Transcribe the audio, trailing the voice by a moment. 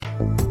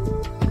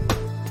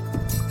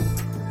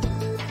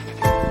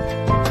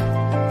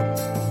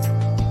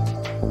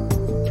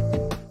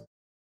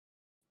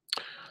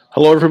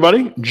Hello,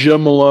 everybody.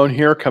 Jim Malone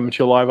here, coming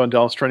to you live on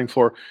Dallas Training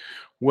Floor.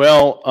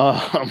 Well,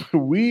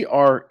 we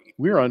are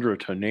under a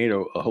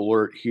tornado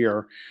alert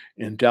here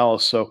in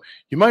Dallas, so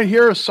you might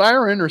hear a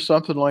siren or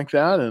something like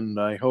that, and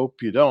I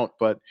hope you don't.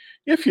 But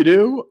if you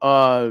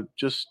do,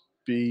 just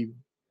be,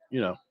 you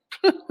know,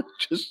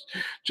 just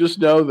just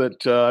know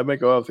that I may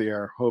go off the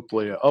air.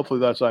 Hopefully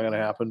that's not going to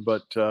happen,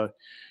 but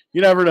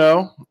you never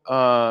know.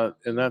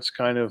 And that's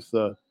kind of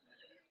the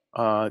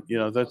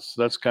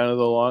that's kind of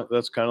the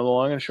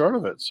long and short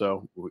of it.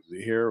 So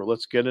here,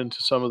 let's get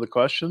into some of the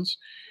questions,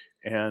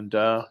 and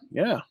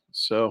yeah,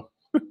 so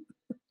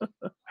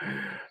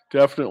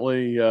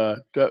definitely not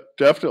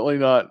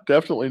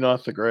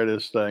the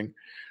greatest thing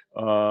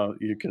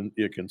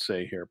you can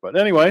say here. But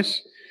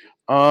anyways,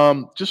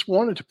 just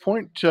wanted to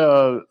point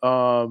to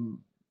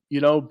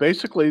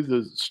basically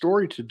the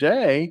story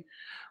today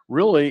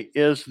really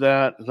is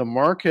that the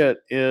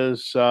market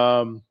is.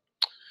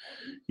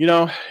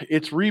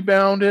 It's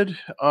rebounded,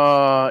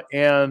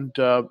 and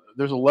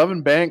there's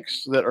 11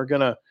 banks that are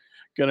gonna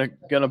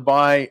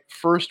buy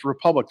First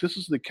Republic. This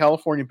is the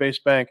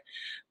California-based bank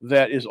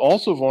that is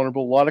also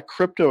vulnerable. A lot of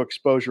crypto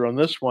exposure on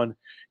this one.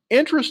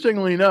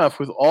 Interestingly enough,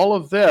 with all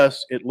of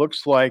this, it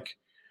looks like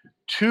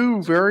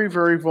two very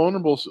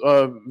venerable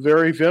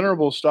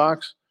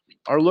stocks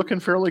are looking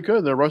fairly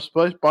good. They're Russ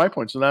buy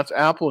points, and that's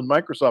Apple and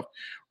Microsoft.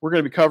 We're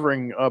going to be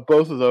covering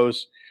both of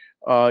those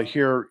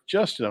here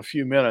just in a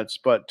few minutes.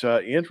 But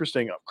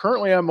interesting.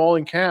 Currently, I'm all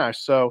in cash,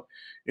 so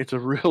it's a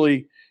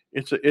really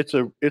it's a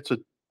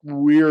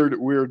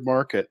weird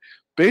market.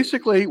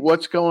 Basically,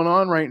 what's going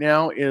on right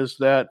now is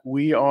that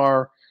we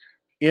are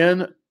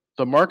in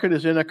the market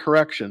is in a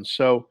correction.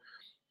 So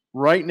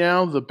right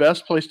now, the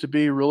best place to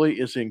be really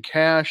is in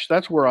cash.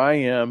 That's where I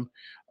am.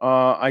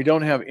 I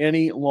don't have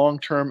any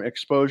long-term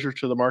exposure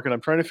to the market.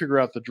 I'm trying to figure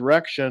out the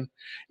direction.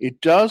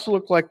 It does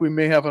look like we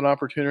may have an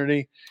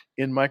opportunity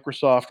in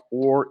Microsoft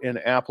or in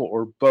Apple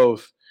or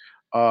both.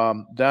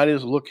 That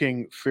is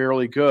looking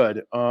fairly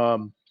good.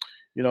 And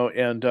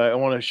I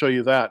want to show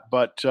you that.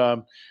 But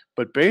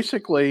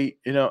basically,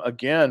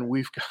 again,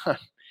 we've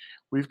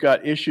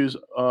got issues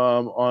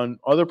on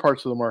other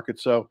parts of the market.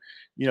 So,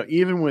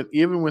 even with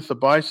the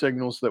buy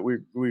signals that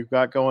we've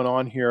got going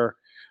on here,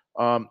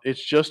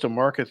 it's just a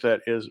market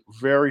that is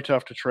very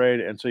tough to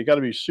trade, and so you got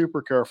to be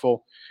super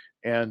careful.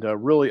 And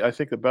really, I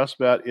think the best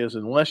bet is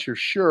unless you're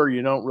sure,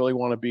 you don't really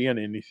want to be in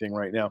anything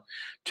right now.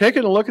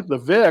 Taking a look at the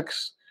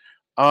VIX,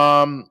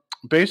 um,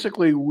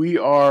 basically we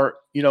are,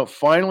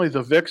 finally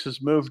the VIX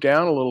has moved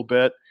down a little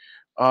bit.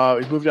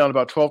 It moved down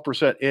about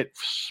 12%. It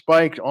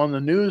spiked on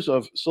the news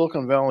of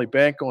Silicon Valley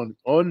Bank going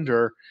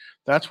under.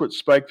 That's what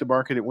spiked the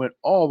market. It went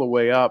all the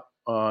way up.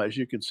 As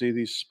you can see,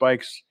 these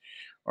spikes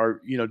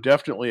are,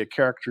 definitely a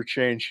character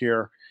change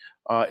here.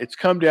 It's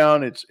come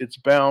down, it's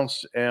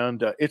bounced,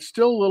 and it's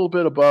still a little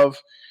bit above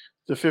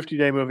the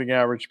 50-day moving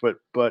average, but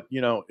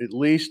at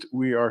least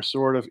we are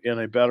sort of in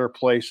a better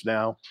place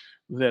now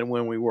than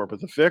when we were. But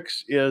the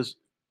VIX is,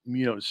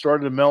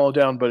 started to mellow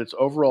down, but it's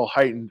overall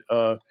heightened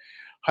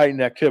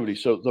activity.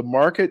 So the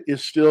market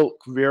is still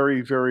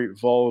very, very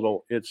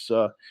volatile.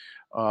 The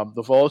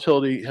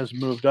volatility has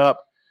moved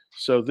up.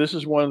 So this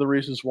is one of the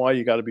reasons why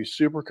you got to be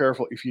super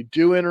careful. If you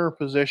do enter a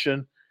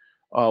position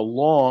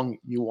long,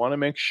 you want to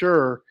make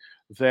sure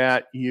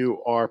that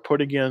you are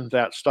putting in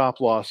that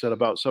stop loss at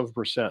about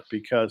 7%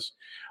 because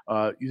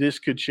this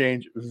could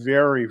change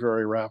very,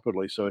 very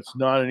rapidly. So it's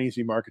not an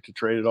easy market to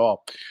trade at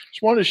all.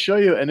 Just wanted to show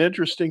you an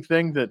interesting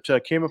thing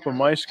that came up on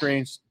my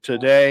screens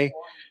today,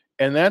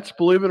 and that's,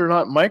 believe it or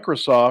not,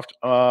 Microsoft.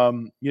 I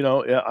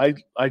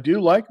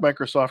do like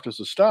Microsoft as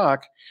a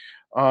stock.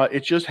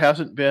 It just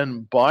hasn't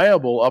been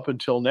buyable up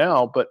until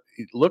now, but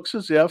it looks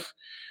as if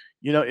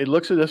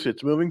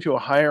it's moving to a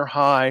higher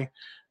high.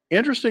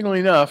 Interestingly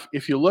enough,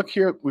 if you look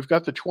here, we've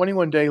got the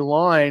 21-day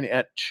line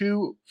at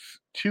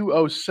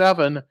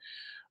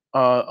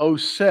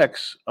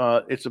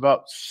 207.06. It's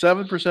about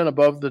 7%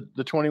 above the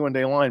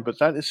 21-day line, but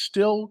that is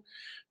still,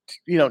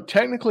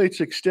 technically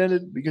it's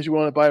extended because you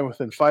want to buy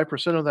within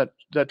 5% of that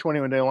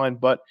 21-day line,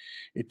 but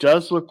it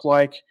does look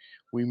like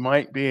we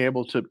might be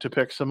able to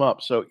pick some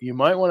up. So you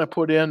might want to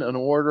put in a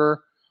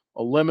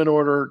limit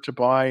order to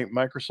buy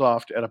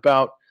Microsoft at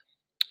about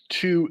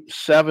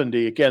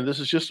 270. Again, this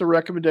is just a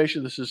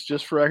recommendation. This is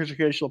just for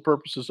educational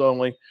purposes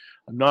only.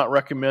 I'm not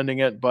recommending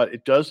it, but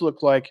it does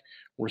look like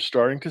we're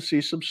starting to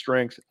see some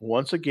strength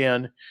once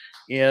again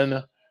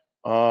in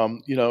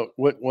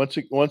once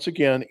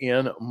again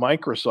in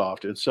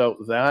Microsoft. And so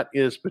that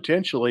is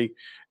potentially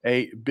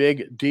a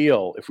big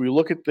deal. If we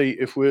look at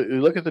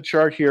the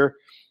chart here,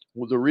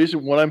 the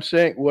reason what I'm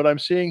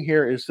seeing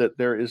here is that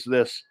there is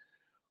this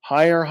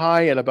higher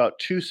high at about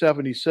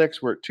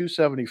 276. We're at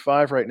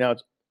 275 right now.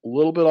 It's a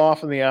little bit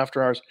off in the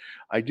after hours.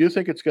 I do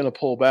think it's going to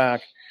pull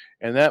back,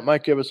 and that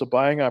might give us a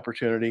buying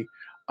opportunity.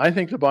 I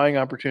think the buying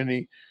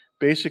opportunity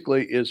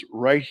basically is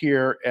right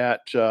here at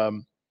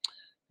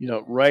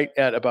right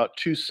at about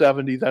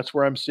 270. That's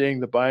where I'm seeing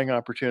the buying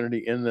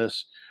opportunity in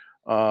this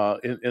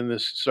in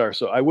this star.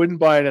 So I wouldn't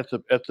buy it at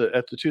the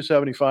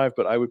 275,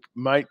 but I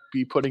might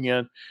be putting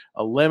in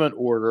a limit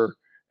order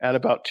at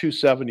about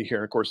 270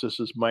 here. Of course, this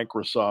is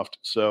Microsoft,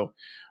 so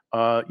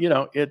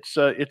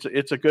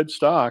it's a good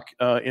stock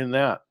in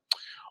that.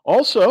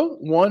 Also,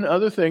 one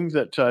other thing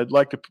that I'd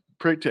like to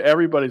bring to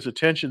everybody's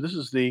attention. This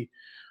is the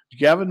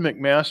Gavin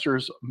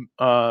McMaster's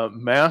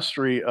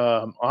mastery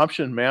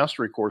option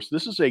mastery course.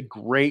 This is a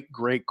great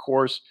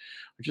course.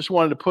 I just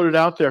wanted to put it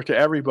out there to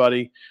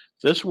everybody.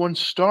 This one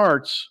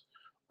starts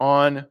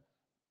on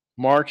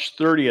March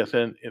 30th,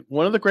 and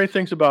one of the great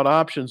things about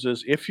options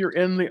is if you're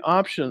using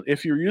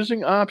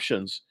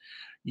options,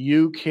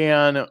 you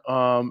can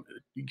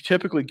you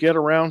typically get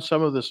around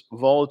some of this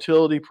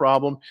volatility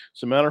problem.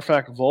 As a matter of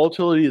fact,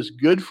 volatility is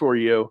good for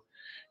you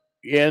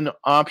in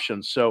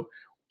options. So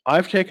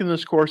I've taken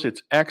this course.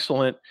 It's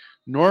excellent.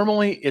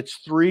 Normally, it's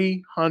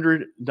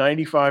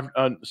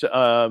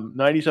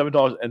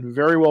 $97 and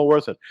very well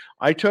worth it.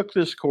 I took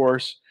this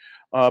course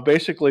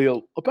basically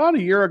about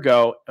a year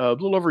ago, a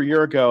little over a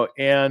year ago,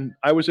 and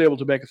I was able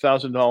to make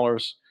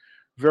 $1,000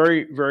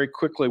 very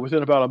quickly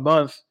within about a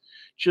month,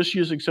 just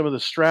using some of the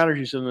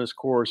strategies in this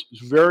course.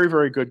 It's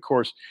very good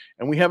course,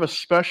 and we have a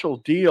special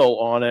deal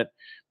on it.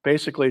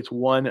 Basically, it's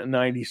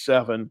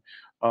 $197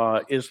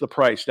 is the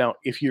price. Now,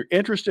 if you're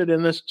interested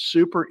in this,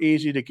 super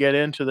easy to get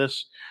into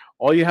this.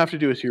 All you have to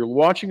do is, if you're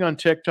watching on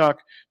TikTok,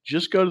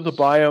 just go to the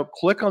bio,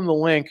 click on the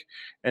link,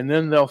 and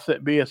then there'll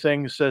be a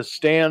thing that says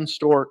Stan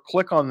Store.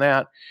 Click on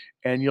that,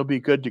 and you'll be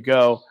good to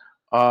go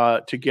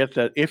to get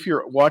that. If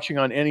you're watching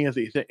on any of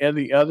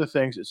the other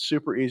things, it's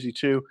super easy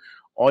too.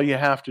 All you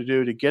have to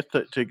do to get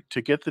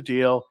the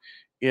deal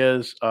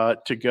is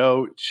to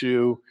go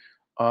to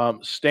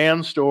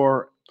Stan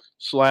Store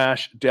 /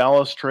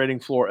 Dallas Trading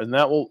Floor, and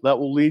that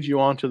will lead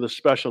you on to the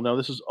special. Now,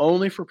 this is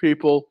only for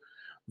people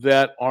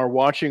that are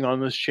watching on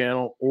this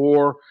channel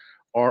or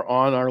are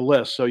on our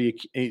list. So you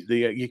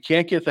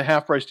can't get the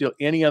half price deal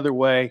any other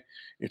way.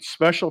 It's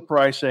special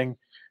pricing.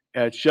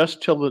 It's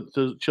just till the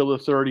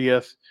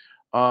 30th.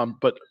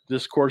 But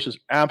this course is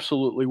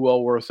absolutely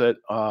well worth it.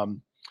 To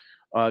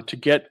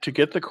get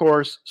the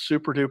course,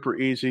 super duper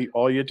easy.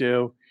 All you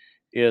do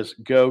is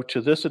go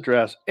to this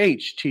address,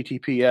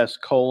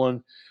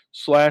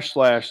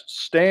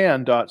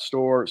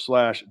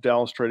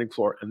 https://stan.store/Dallas Trading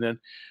Floor, and then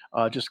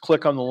just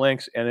click on the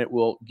links, and it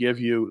will give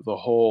you the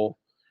whole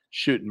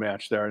shoot and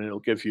match there, and it'll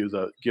give you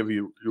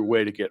your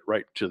way to get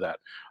right to that.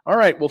 All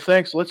right, well,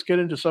 thanks. Let's get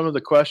into some of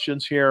the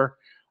questions here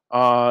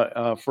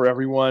for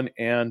everyone,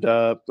 and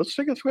let's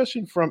take a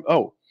question from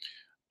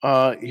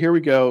here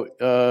we go.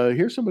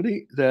 Here's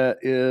somebody that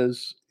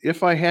is,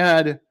 if I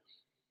had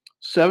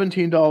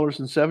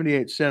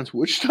 $17.78,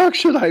 which stock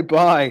should I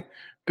buy?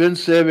 Been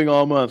saving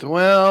all month.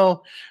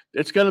 Well,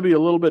 it's going to be a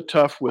little bit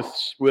tough with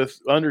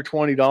under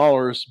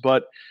 $20,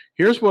 but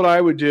here's what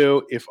I would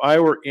do if I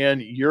were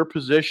in your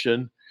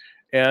position.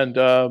 And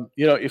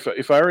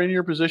if I were in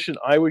your position,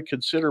 I would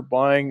consider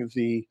buying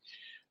the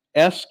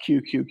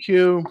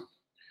SQQQ,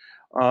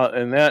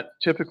 and that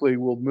typically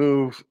will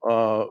move.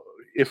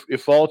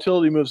 If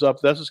volatility moves up,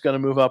 that's just going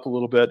to move up a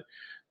little bit.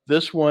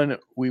 This one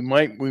we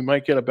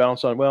might get a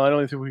bounce on. Well, I don't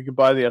even think we can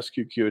buy the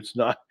SQQ. It's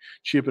not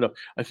cheap enough.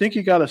 I think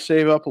you got to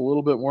save up a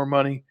little bit more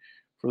money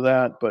for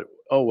that. But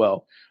oh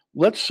well.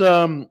 Let's.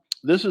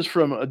 This is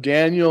from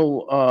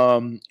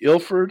Daniel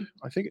Ilford.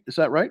 I think, is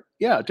that right?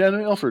 Yeah,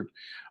 Daniel Ilford.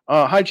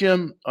 Hi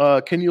Jim.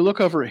 Can you look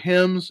over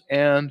HIMS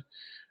and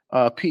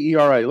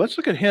PERI? Let's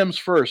look at HIMS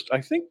first. I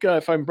think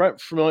if I'm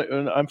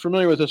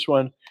familiar with this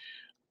one.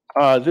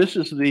 This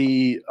is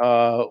the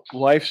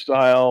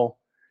lifestyle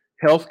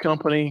health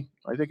company.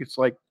 I think it's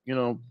I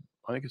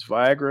think it's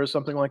Viagra or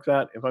something like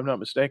that, if I'm not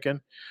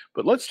mistaken.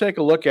 But let's take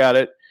a look at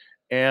it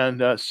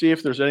and see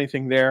if there's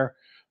anything there.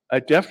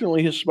 It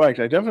definitely has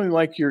spiked. I definitely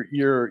like your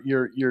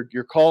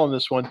call on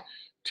this one.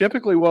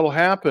 Typically, what'll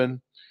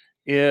happen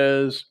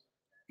is,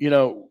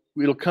 it'll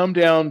come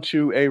down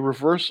to a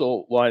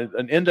reversal line,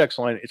 an index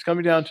line. It's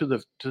coming down to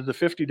the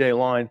 50-day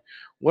line.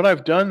 What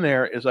I've done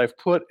there is I've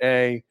put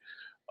I'm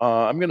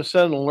going to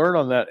set an alert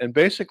on that. And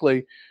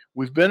basically,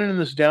 we've been in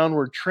this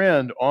downward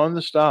trend on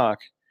the stock,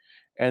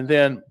 and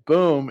then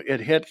boom, it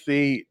hit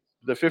the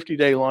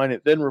 50-day line.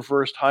 It then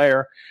reversed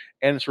higher,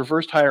 and it's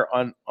reversed higher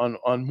on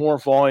more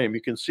volume.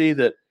 You can see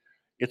that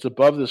it's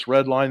above this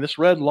red line. This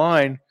red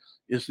line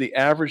is the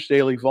average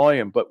daily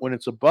volume, but when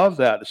it's above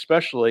that,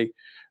 especially,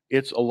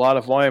 it's a lot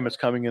of volume that's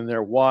coming in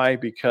there. Why?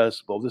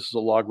 Because, well, this is a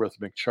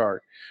logarithmic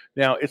chart.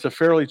 Now, it's a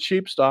fairly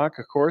cheap stock,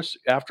 of course.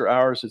 After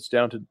hours, it's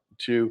down to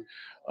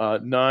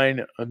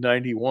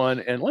 991,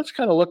 and let's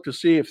kind of look to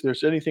see if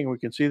there's anything we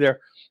can see there.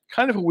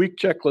 Kind of a weak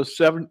checklist,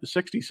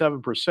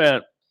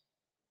 67%.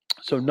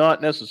 So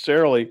not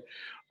necessarily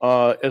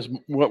as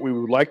what we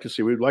would like to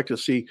see. We'd like to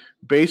see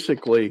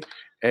basically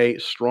a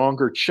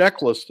stronger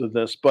checklist than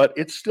this, but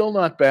it's still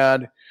not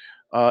bad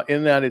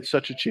in that it's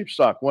such a cheap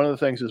stock. One of the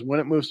things is when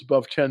it moves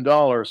above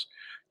 $10,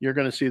 you're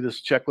going to see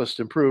this checklist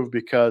improve,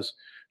 because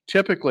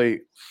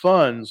typically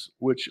funds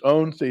which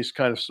own these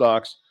kind of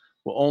stocks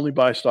will only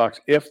buy stocks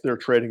if they're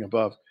trading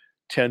above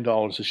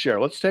 $10 a share.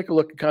 Let's take a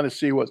look and kind of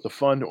see what the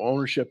fund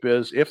ownership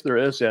is, if there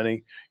is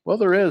any. Well,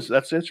 there is.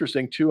 That's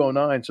interesting.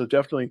 209. So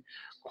definitely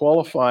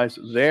qualifies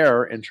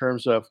there in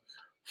terms of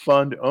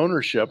fund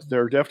ownership.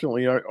 There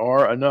definitely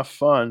are enough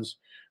funds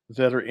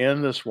that are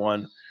in this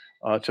one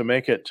to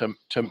make it to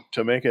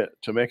make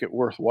it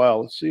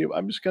worthwhile. Let's see.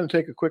 I'm just going to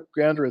take a quick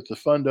gander at the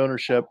fund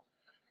ownership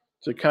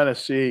to kind of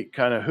see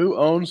kind of who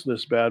owns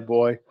this bad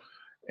boy.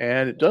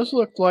 And it does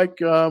look like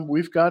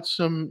we've got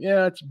some,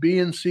 yeah, it's B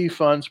and C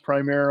funds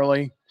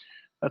primarily.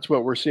 That's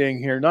what we're seeing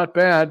here. Not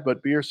bad,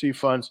 but B or C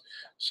funds.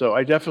 So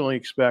I definitely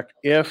expect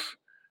if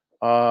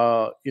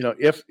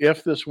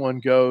if this one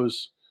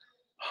goes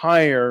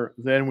higher,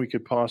 then we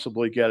could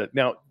possibly get it.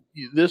 Now,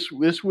 this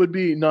would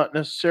be not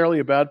necessarily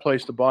a bad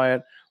place to buy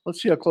it.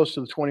 Let's see how close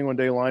to the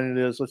 21-day line it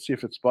is. Let's see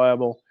if it's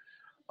buyable.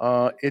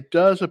 It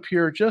does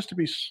appear just to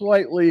be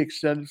slightly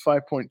extended,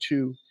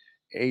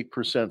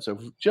 5.28%. So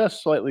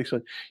just slightly.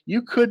 So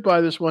you could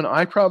buy this one.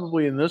 I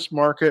probably in this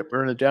market,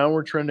 we're in a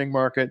downward trending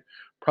market,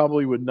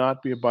 probably would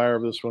not be a buyer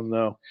of this one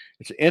though.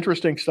 It's an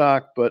interesting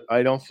stock, but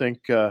I don't think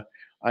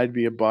I'd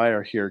be a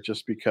buyer here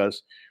just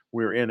because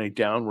we're in a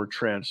downward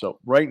trend. So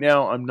right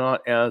now, I'm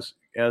not as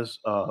in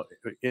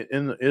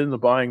the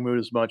buying mood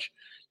as much,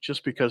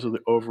 just because of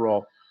the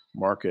overall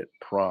market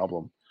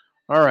problem.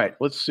 All right,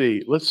 let's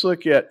see. Let's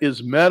look at,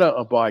 is Meta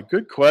a buy?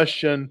 Good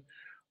question.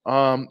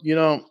 You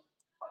know,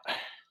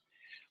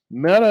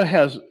 Meta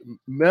has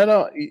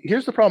Meta.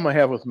 Here's the problem I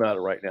have with Meta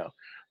right now.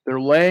 They're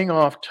laying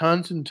off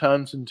tons and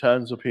tons and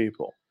tons of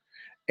people.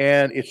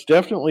 And it's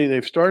definitely,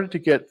 they've started to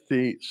get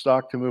the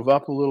stock to move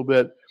up a little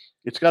bit.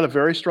 It's got a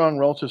very strong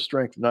relative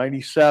strength,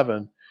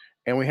 97,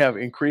 and we have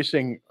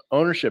increasing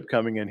ownership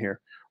coming in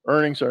here.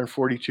 Earnings are in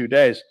 42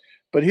 days.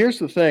 But here's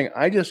the thing,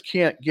 I just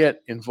can't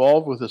get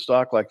involved with a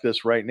stock like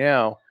this right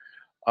now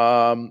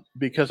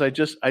because I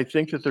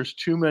think that there's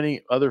too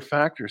many other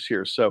factors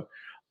here. So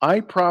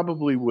I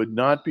probably would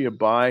not be a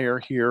buyer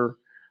here,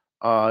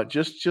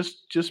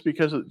 just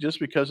because of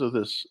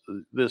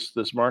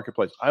this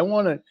marketplace. I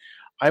want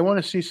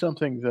to see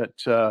something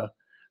that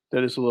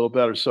is a little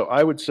better. So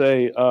I would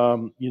say,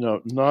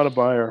 not a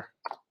buyer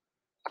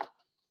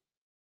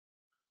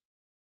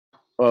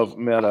of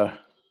Meta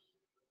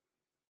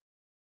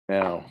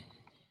now.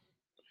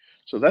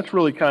 So that's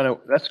really kind of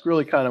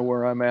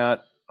where I'm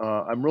at.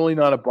 I'm really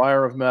not a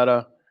buyer of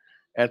Meta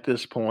at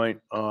this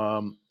point.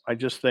 I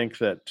just think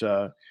that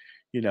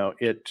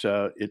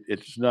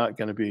it's not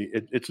going to be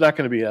it's not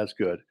going to be as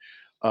good.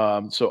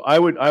 So I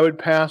would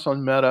pass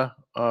on Meta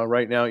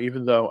right now,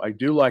 even though I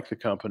do like the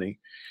company.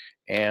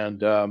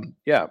 And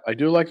yeah, I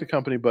do like the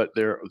company, but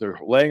they're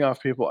laying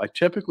off people. I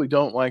typically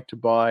don't like to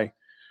buy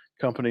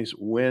companies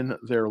when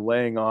they're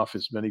laying off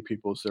as many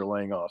people as they're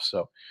laying off.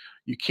 So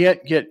you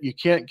can't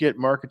get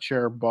market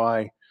share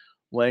by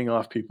laying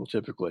off people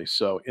typically.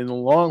 So in the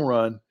long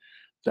run,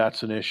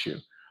 that's an issue.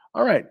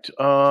 All right,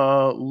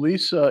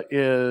 Lisa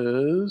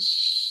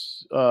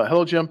is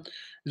hello, Jim.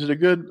 Is it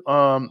good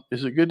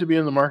to be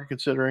in the market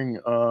considering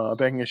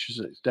banking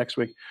issues next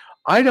week?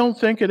 I don't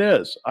think it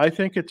is. I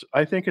think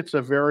it's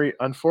a very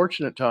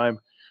unfortunate time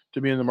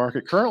to be in the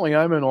market. Currently,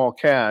 I'm in all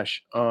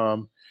cash.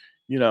 So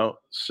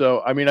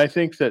I mean, I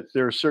think that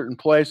there are certain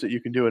plays that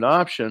you can do in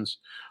options,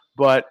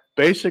 but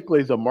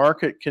basically, the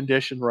market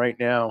condition right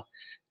now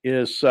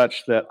is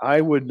such that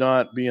I would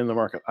not be in the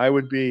market. I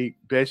would be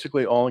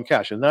basically all in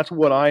cash, and that's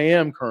what I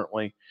am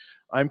currently.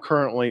 I'm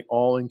currently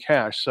all in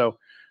cash. So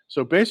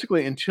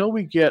basically, until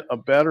we get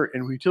better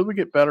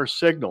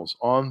signals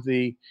on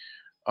the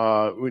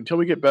until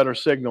we get better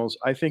signals,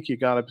 I think you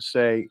got to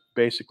stay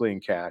basically in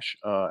cash.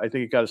 I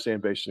think you got to stay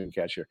in basically in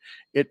cash here.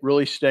 It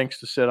really stinks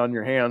to sit on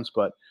your hands,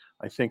 but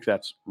I think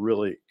that's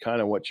really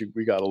kind of what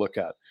we got to look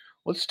at.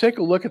 Let's take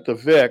a look at the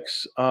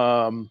VIX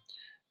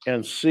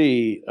and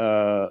see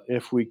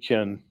if we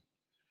can.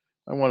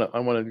 I want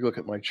to look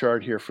at my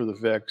chart here for the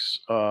VIX,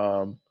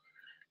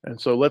 and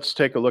so let's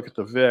take a look at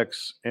the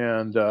VIX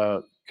and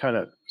kind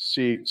of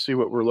see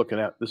what we're looking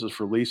at. This is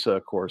for Lisa,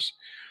 of course.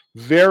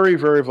 Very,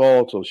 very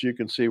volatile. As you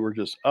can see, we're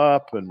just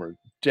up and we're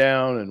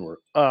down and we're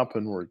up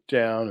and we're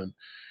down and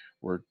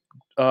we're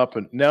up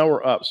and now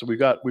we're up. So we've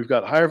got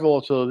higher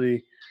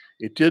volatility.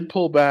 It did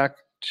pull back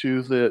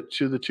to the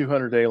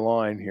 200-day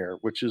line here,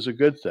 which is a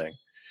good thing.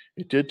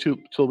 It did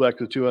pull back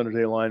to the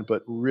 200-day line,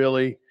 but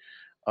really,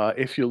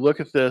 if you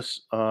look at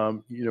this,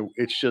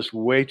 it's just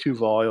way too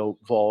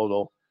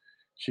volatile.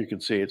 As you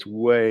can see, it's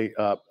way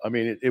up. I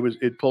mean,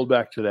 it pulled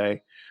back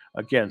today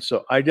again.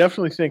 So I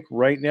definitely think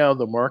right now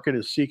the market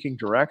is seeking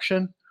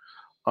direction.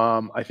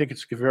 I think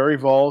it's very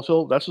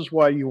volatile. This is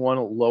why you want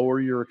to lower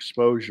your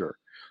exposure.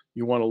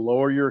 You want to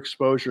lower your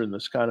exposure in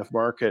this kind of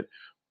market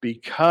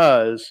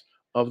because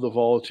of the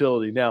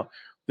volatility. Now,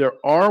 there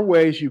are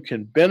ways you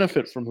can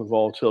benefit from the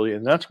volatility,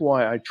 and that's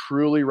why I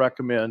truly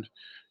recommend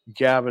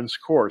Gavin's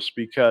course,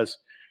 because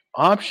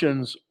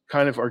options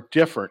kind of are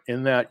different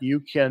in that you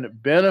can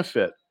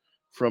benefit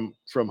from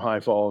high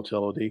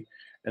volatility,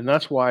 and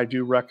that's why I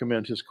do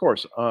recommend his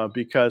course,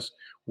 because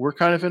we're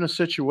kind of in a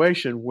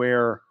situation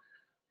where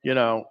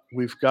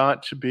we've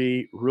got to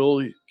be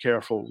really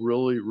careful,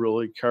 really,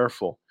 really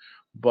careful.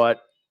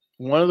 But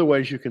one of the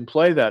ways you can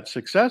play that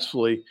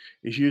successfully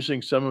is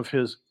using some of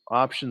his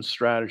option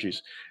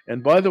strategies.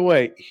 And by the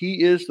way,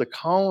 he is the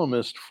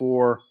columnist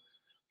for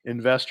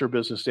Investor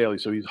Business Daily,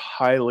 so he's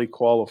highly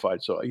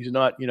qualified. So he's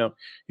not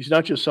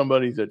just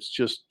somebody that's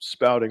just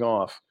spouting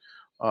off.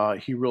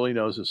 He really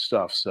knows his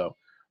stuff. So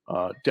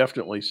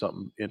definitely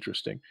something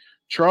interesting.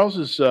 Charles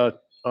is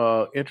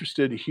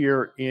interested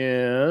here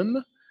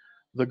in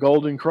the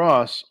Golden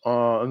Cross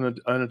on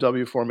a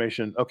W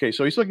formation. Okay,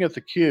 so he's looking at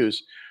the Qs.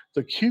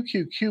 The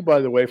QQQ,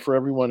 by the way, for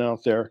everyone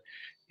out there,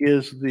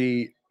 is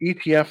the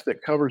ETF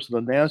that covers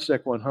the NASDAQ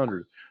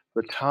 100,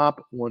 the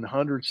top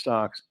 100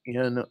 stocks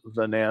in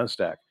the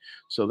NASDAQ.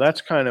 So that's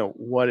kind of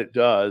what it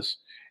does.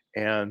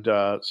 And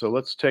so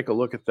let's take a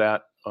look at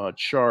that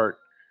chart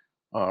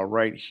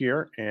right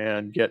here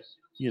and get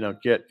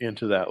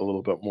into that a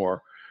little bit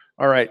more.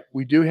 All right,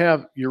 we do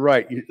have. You're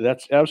right.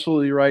 That's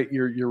absolutely right.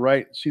 You're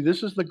right. See,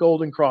 this is the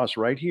Golden Cross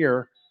right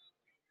here.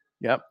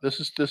 Yep, this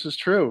is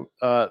true.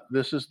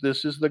 This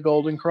is the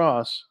Golden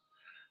Cross.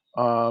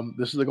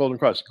 This is the Golden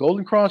Cross.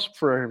 Golden Cross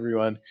for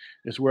everyone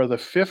is where the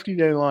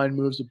 50-day line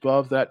moves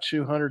above that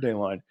 200-day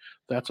line.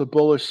 That's a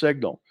bullish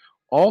signal.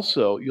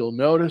 Also, you'll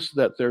notice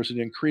that there's an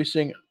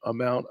increasing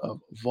amount of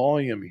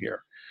volume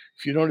here.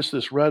 If you notice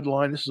this red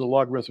line, this is a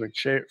logarithmic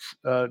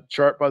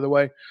chart, by the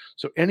way.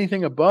 So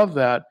anything above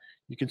that,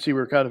 you can see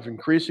we're kind of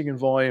increasing in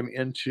volume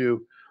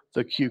into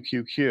the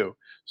QQQ.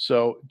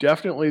 So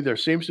definitely there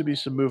seems to be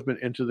some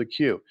movement into the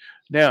Q.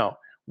 Now,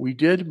 we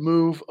did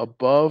move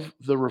above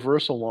the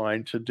reversal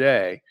line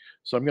today.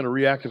 So I'm going to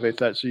reactivate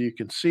that so you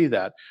can see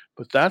that.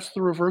 But that's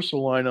the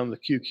reversal line on the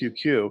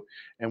QQQ.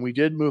 And we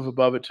did move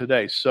above it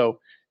today. So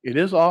it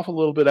is off a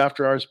little bit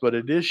after ours, but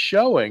it is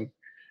showing,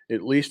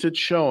 at least it's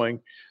showing,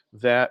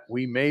 that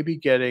we may be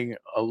getting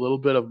a little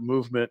bit of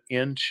movement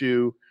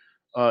into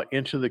the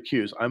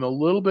Qs. I'm a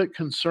little bit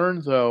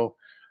concerned though,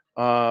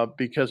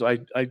 because I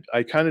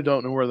kind of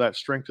don't know where that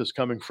strength is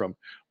coming from.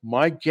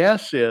 My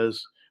guess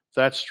is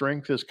that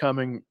strength is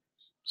coming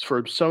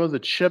for some of the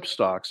chip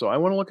stocks. So I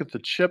want to look at the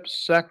chip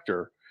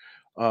sector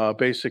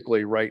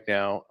basically right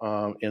now,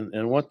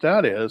 and what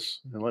that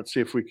is. And let's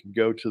see if we can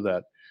go to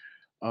that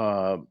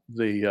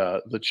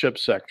the chip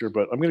sector.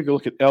 But I'm going to go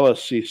look at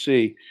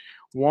LSCC.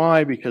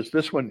 Why? Because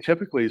this one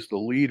typically is the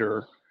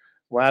leader,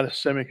 Lattice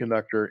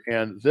Semiconductor,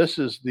 and this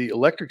is the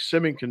electric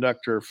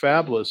semiconductor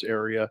fabless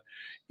area,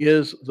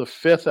 is the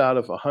fifth out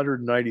of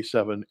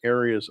 197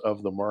 areas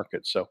of the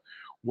market. So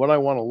what I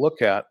want to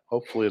look at,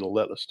 hopefully it'll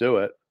let us do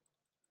it,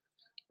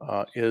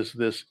 is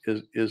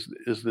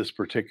this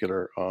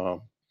particular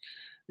one.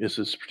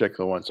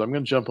 So I'm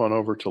going to jump on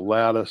over to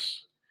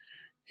Lattice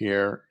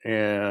here,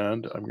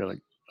 and I'm going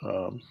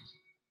to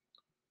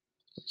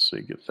let's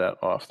see, get that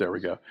off. There we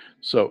go.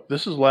 So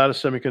this is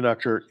Lattice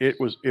Semiconductor. It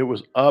was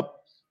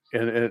up,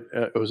 and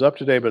it was up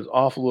today, but it's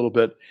off a little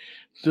bit.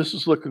 This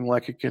is looking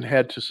like it can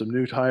head to some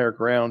new higher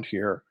ground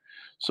here.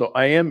 So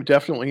I am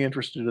definitely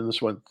interested in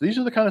this one. These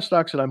are the kind of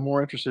stocks that I'm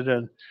more interested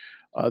in.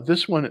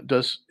 This one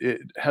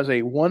it has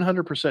a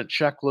 100%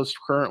 checklist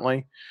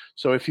currently.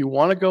 So if you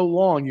want to go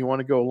long, you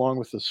want to go along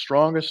with the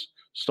strongest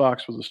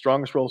stocks with the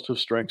strongest relative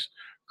strengths.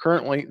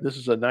 Currently, this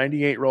is a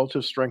 98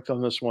 relative strength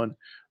on this one.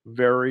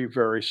 Very,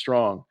 very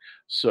strong.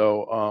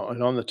 So,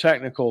 and on the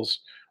technicals,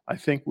 I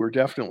think we're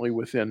definitely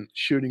within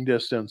shooting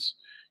distance.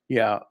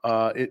 Yeah,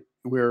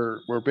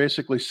 we're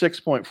basically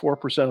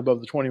 6.4%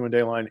 above the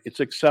 21-day line. It's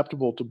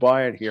acceptable to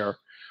buy it here,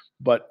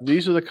 but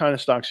these are the kind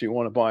of stocks you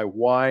want to buy.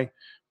 Why?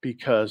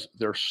 Because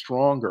they're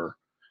stronger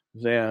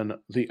than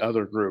the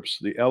other groups.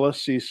 The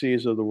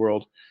LSCCs of the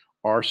world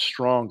are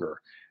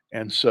stronger,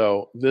 and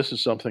so this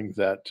is something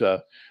that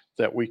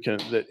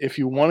that if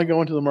you want to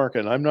go into the market,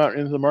 and I'm not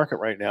into the market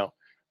right now,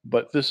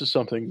 but this is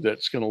something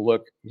that's going to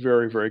look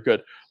very, very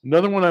good.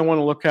 Another one I want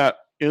to look at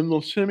in the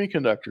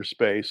semiconductor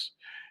space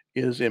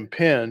is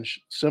Impinj.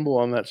 Symbol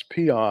on that's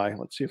PI.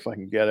 Let's see if I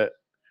can get it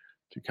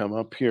to come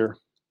up here.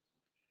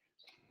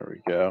 There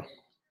we go.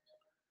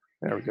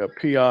 There we go.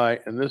 PI,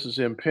 and this is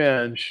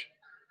Impinj.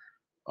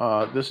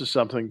 This is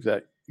something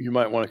that you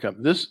might want to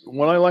come.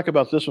 What I like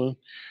about this one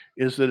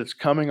is that it's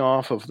coming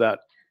off of that.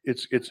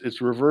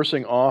 It's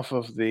reversing off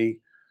of the.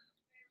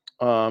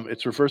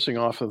 It's reversing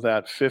off of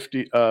that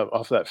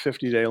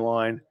 50-day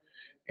line,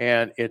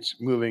 and it's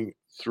moving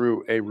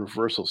through a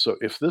reversal. So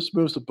if this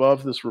moves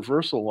above this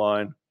reversal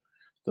line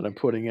that I'm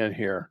putting in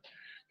here,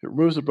 if it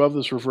moves above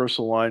this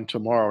reversal line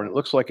tomorrow, and it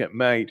looks like it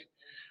might,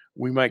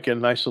 we might get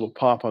a nice little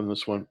pop on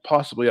this one,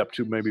 possibly up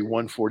to maybe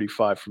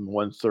 145 from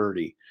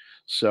 130.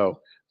 So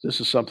this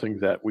is something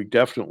that we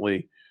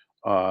definitely,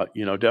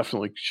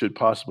 definitely should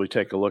possibly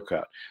take a look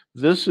at.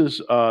 This is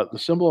the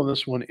symbol on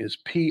this one is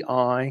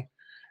PI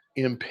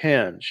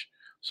Impinj.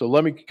 So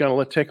let me kind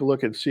of take a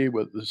look and see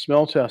what the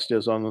smell test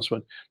is on this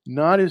one.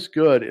 Not as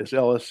good as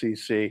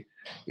LSCC.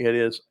 It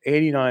is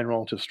 89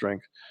 relative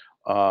strength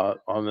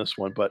on this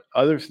one, but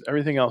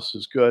everything else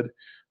is good.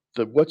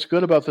 What's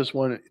good about this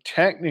one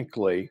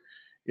technically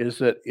is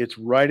that it's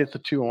right at the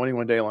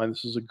 21-day line.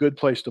 This is a good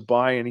place to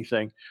buy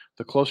anything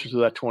the closer to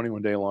that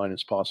 21-day line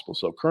as possible.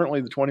 So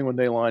currently the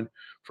 21-day line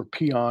for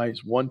PI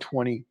is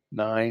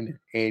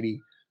 129.80,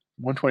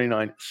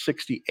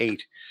 129.68,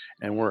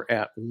 and we're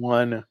at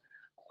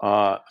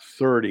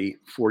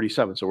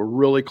 30.47. So we're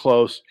really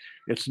close.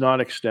 It's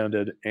not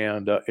extended,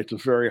 and it's a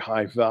very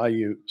high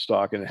value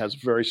stock, and it has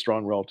very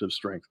strong relative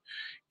strength.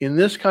 In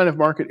this kind of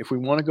market, if we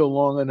want to go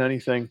long on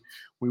anything,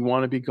 we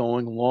want to be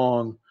going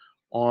long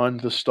on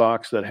the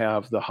stocks that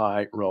have the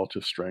high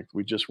relative strength.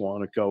 We just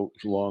want to go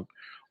long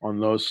on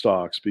those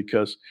stocks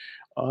because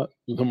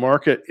the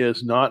market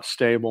is not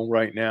stable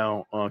right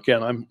now.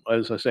 Again,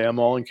 as I say, I'm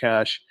all in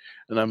cash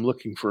and I'm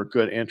looking for a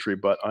good entry,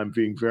 but I'm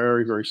being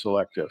very, very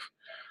selective.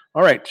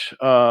 All right.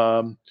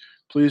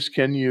 Please,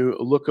 can you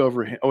look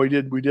over? Oh, we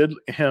did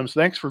hymns.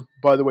 Thanks for,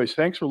 by the way,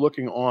 thanks for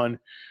looking on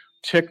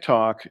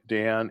TikTok,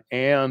 Dan,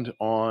 and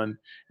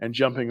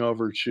jumping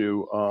over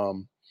to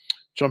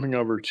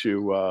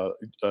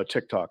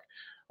TikTok.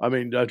 I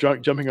mean,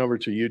 jumping over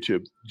to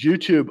YouTube.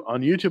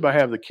 YouTube, I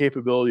have the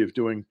capability of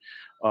doing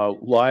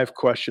live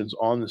questions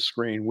on the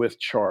screen with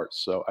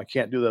charts. So I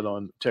can't do that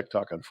on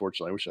TikTok,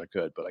 unfortunately. I wish I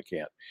could, but I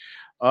can't.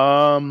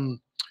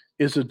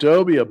 Is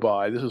Adobe a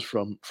buy? This is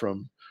from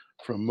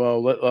Mo.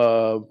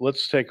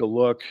 Let's take a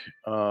look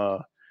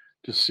to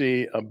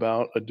see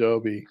about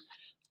Adobe.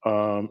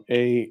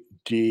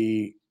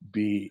 ADBE,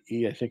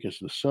 I think is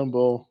the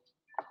symbol.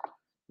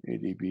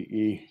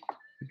 ADBE, I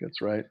think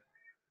that's right.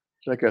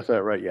 Did I get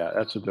that right? Yeah,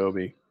 that's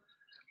Adobe.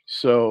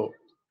 So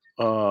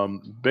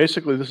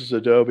basically, this is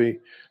Adobe.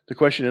 The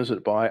question is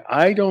it buy?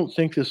 I don't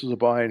think this is a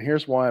buy, and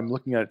here's why I'm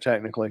looking at it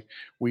technically.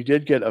 We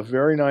did get a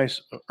very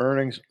nice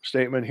earnings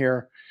statement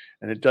here,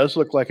 and it does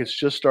look like it's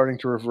just starting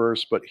to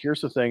reverse. But here's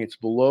the thing: it's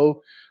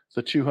below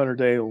the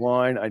 200-day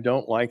line. I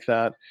don't like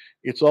that.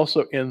 It's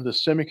also in the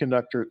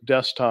semiconductor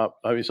desktop.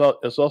 I mean,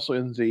 it's also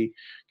in the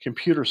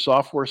computer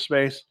software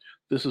space.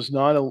 This is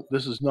not a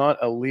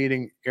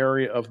leading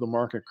area of the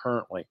market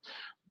currently.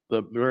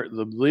 The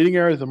leading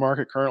area of the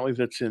market currently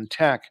that's in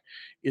tech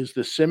is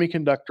the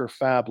semiconductor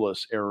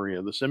fabless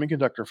area, the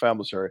semiconductor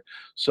fabless area.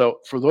 So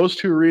for those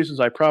two reasons,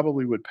 I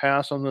probably would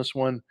pass on this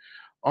one.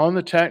 On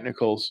the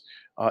technicals,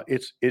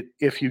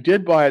 if you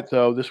did buy it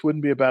though, this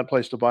wouldn't be a bad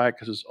place to buy it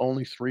because it's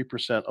only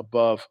 3%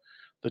 above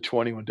the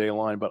 21-day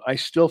line. But I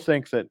still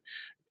think that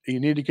you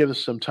need to give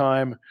us some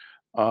time.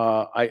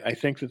 I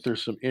think that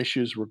there's some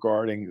issues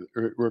regarding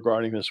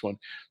this one.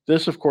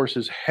 This, of course,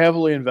 is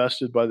heavily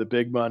invested by the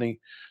big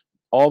money.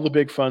 All the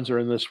big funds are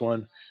in this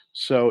one.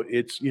 So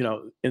it's,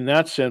 in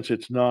that sense,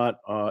 it's not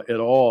at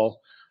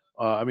all.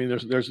 I mean,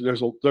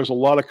 there's a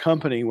lot of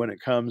company when it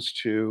comes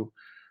to,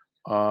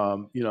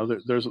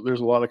 there's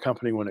a lot of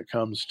company when it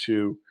comes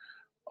to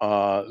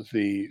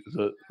the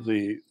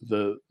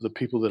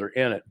people that are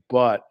in it.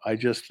 But I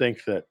just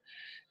think that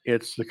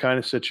it's the kind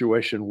of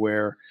situation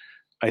where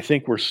I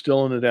think we're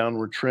still in a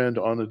downward trend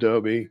on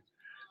Adobe,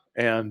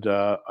 and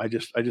I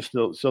just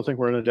still think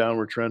we're in a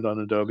downward trend on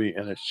Adobe,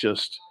 and it's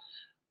just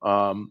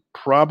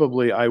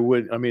probably I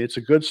would. I mean, it's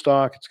a good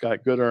stock. It's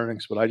got good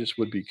earnings, but I just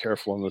would be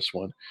careful on this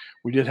one.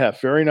 We did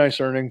have very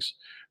nice earnings.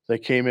 They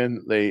came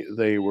in.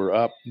 They were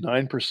up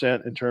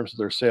 9% in terms of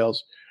their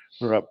sales.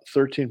 They're up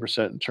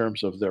 13% in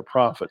terms of their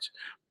profits.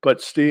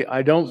 But Steve,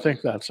 I don't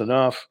think that's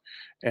enough.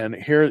 And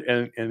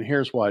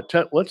here's why.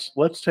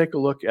 Let's take a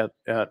look at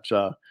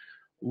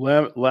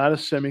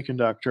Lattice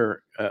Semiconductor.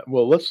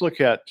 Well, let's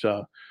look at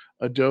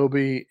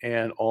Adobe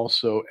and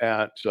also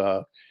at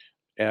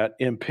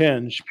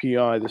Impinj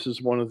PI. This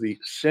is one of the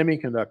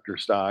semiconductor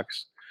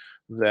stocks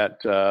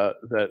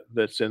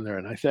that's in there,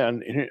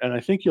 and I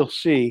think you'll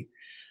see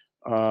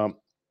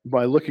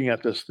by looking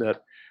at this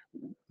that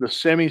the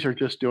semis are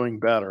just doing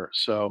better.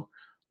 So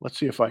let's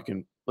see if I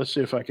can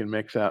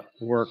make that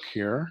work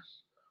here.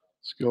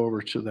 Let's go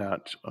over to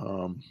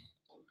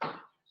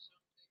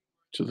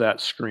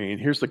that screen.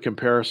 Here's the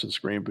comparison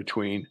screen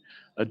between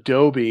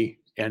Adobe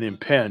and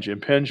Impinj.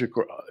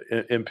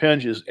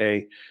 Impinj is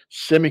a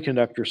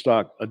semiconductor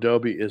stock.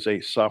 Adobe is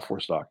a software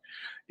stock.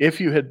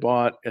 If you had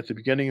bought at the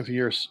beginning of the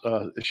year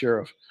a share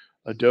of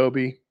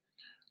Adobe,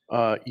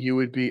 you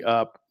would be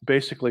up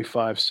basically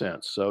 5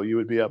 cents. So you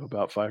would be up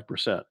about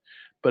 5%.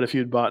 But if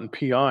you'd bought in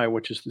PI,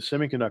 which is the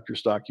semiconductor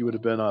stock, you would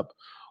have been up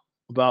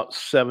about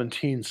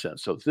 17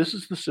 cents. So this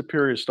is the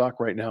superior stock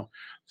right now.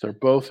 They're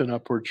both in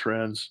upward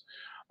trends.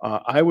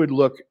 I would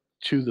look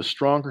to the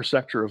stronger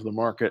sector of the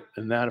market,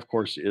 and that, of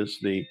course, is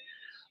the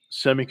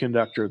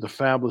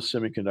fabless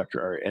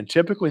semiconductor area. And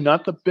typically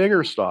not the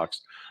bigger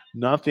stocks,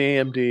 not the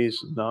AMDs,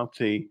 not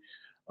the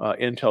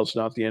Intels,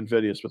 not the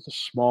NVIDIAs, but the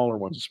smaller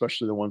ones,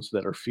 especially the ones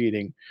that are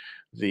feeding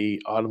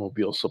the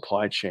automobile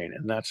supply chain.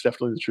 And that's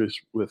definitely the truth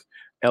with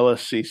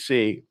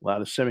LSCC,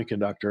 Lattice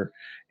Semiconductor,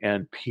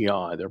 and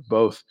PI. They're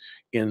both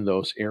in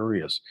those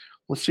areas.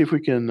 Let's see if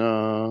we can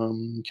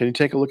you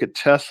take a look at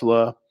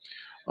Tesla?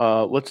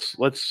 Let's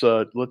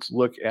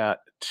look at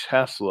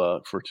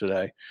Tesla for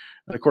today.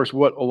 And of course,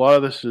 what a lot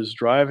of this is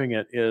driving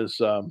it is,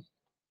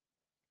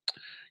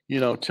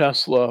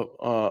 Tesla,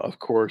 of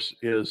course,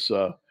 is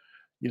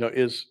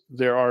is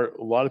there are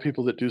a lot of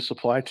people that do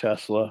supply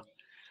Tesla.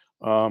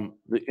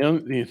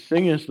 The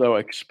thing is, though,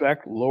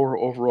 expect lower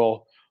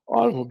overall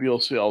automobile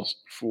sales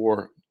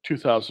for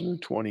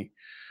 2020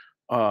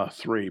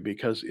 3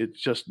 because it's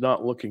just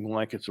not looking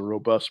like it's a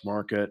robust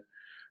market.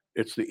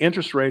 It's the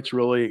interest rates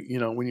really,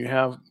 when you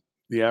have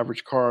the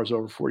average car is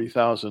over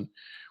 40,000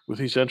 with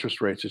these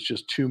interest rates, it's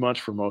just too much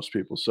for most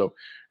people. So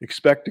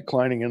expect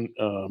declining in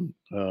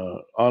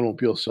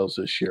automobile sales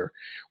this year.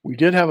 We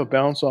did have a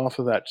bounce off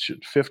of that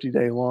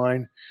 50-day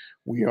line.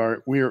 We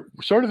are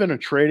sort of in a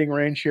trading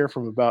range here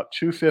from about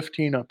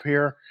 215 up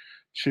here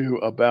to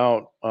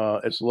about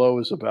as low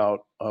as about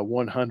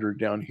 100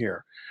 down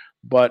here.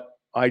 But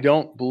I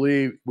don't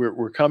believe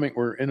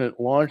we're in a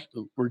launch,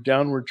 we're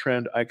downward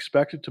trend. I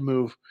expect it to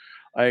move.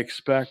 I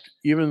expect,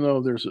 even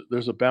though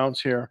there's a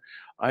bounce here,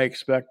 I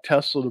expect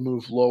Tesla to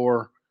move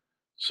lower.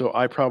 So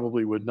I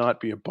probably would not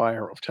be a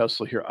buyer of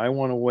Tesla here. I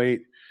want to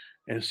wait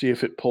and see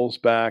if it pulls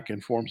back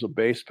and forms a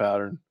base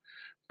pattern.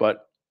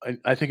 But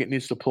I think it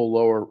needs to pull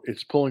lower.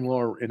 It's pulling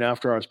lower in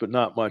after hours, but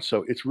not much.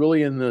 So it's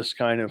really in this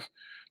kind of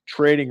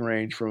trading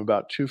range from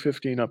about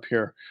 215 up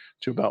here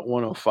to about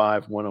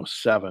 105,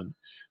 107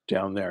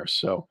 down there.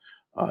 So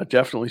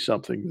definitely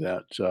something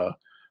that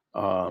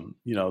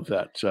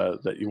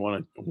that you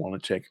want to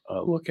take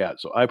a look at.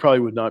 So I probably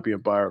would not be a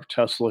buyer of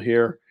Tesla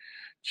here.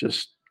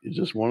 Just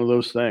one of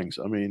those things.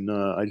 I mean,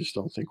 I just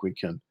don't think we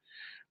can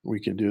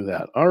do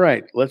that. All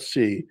right, let's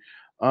see.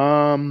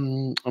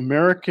 American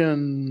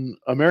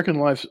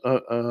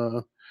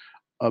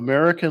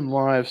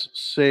lives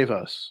save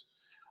us.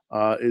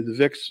 The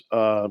VIX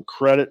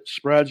credit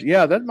spreads.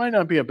 Yeah, that might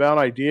not be a bad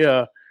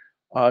idea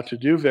to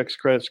do VIX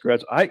credit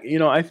spreads.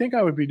 I think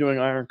I would be doing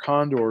iron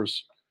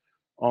condors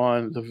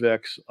on the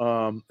VIX.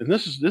 And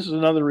this is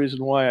another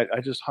reason why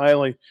I just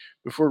highly,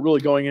 before really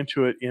going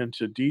into it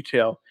into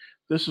detail,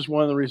 this is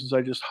one of the reasons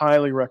I just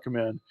highly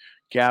recommend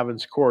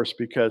Gavin's course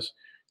because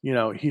he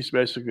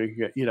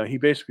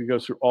basically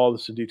goes through all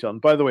this in detail.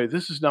 And by the way,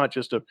 this is not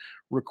just a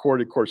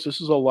recorded course. This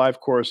is a live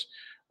course.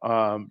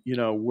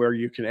 Where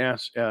you can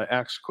ask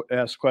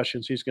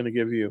questions. He's going to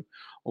give you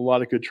a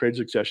lot of good trade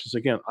suggestions.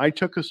 Again, I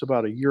took this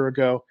about a year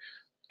ago.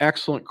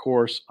 Excellent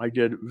course. I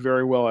did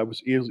very well. I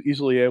was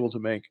easily able to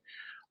make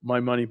my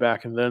money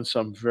back and then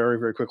some very,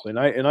 very quickly.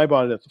 And I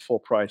bought it at the full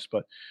price.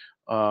 But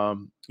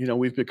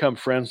we've become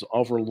friends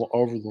over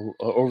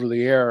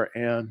the air,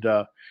 and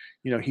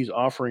he's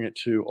offering it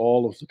to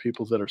all of the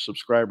people that are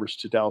subscribers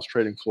to Dallas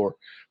Trading Floor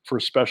for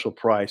a special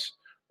price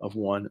of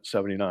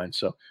 179.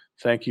 So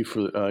thank you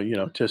for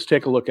just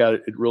take a look at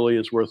it. It really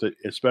is worth it,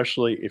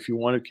 especially if you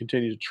want to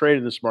continue to trade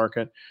in this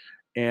market.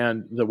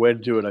 And the way to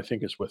do it, I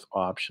think, is with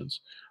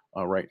options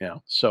right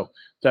now. So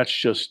that's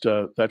just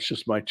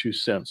my 2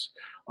 cents.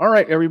 All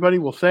right, everybody.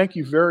 Well, thank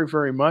you very,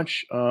 very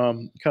much.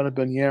 Kind of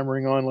been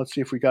yammering on. Let's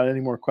see if we got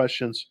any more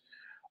questions.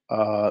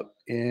 And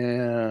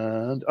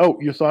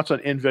your thoughts on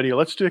NVIDIA?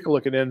 Let's take a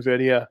look at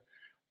NVIDIA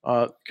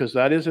because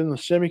that is in the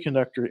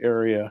semiconductor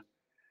area.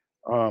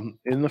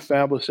 In the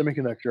fabless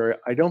semiconductor area,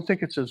 I don't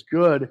think it's as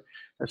good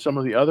as some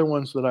of the other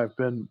ones that I've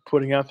been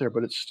putting out there,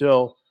 but it's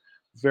still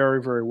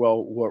very, very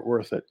well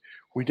worth it.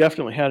 We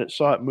definitely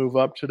saw it move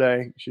up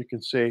today, as you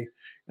can see,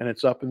 and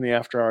it's up in the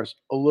after hours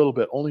a little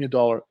bit, only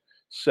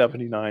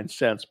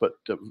 $1.79, but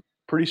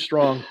pretty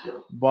strong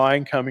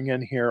buying coming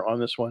in here on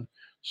this one.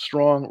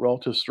 Strong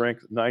relative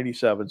strength,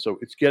 97. So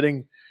it's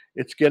getting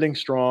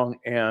strong,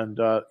 and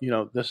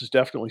this is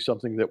definitely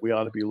something that we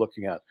ought to be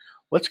looking at.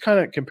 Let's kind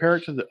of compare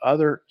it to the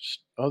other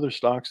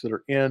stocks that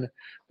are in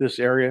this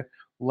area.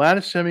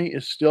 Lattice Semi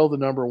is still the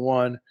number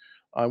one.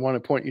 I want to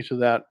point you to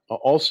that.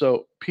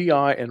 Also,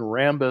 PI and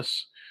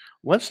Rambus.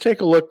 Let's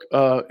take a look.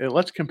 And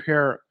let's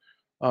compare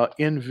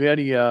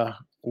NVIDIA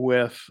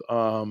with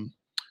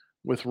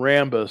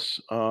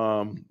Rambus.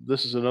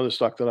 This is another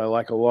stock that I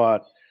like a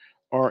lot.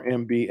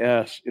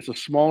 RMBS. It's a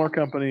smaller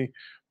company,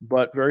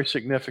 but very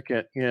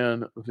significant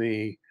in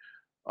the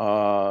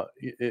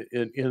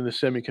in the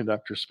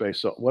semiconductor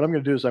space. So what I'm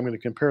going to do is I'm going to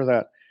compare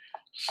that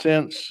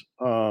since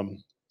the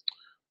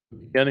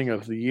beginning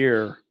of the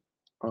year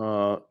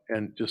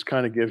and just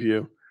kind of give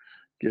you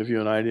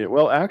an idea.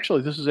 Well,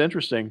 actually, this is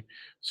interesting.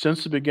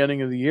 Since the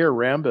beginning of the year,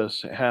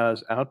 Rambus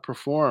has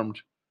outperformed.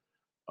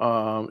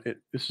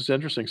 This is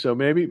interesting. So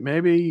maybe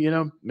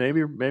Nvidia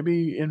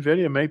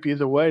might be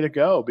the way to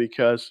go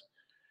because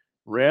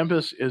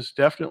Rambus is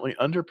definitely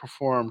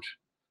underperformed.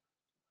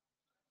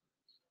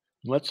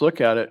 Let's look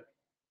at it.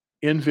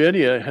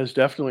 NVIDIA has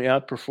definitely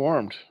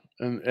outperformed,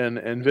 and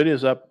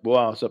NVIDIA's up.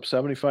 Wow, it's up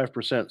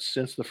 75%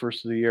 since the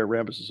first of the year.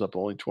 Rambus is up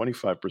only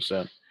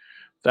 25%.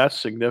 That's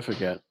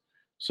significant.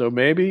 So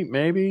maybe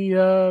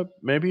NVIDIA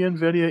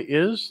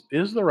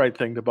is the right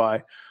thing to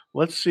buy.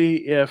 Let's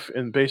see if,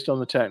 and based on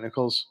the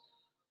technicals,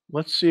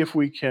 let's see if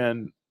we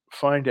can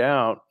find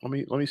out. Let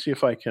me see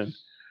if I can.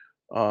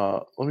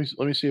 Let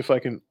me see if I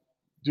can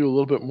do a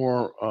little bit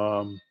more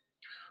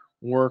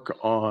work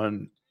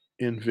on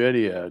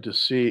NVIDIA to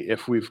see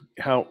if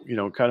how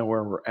kind of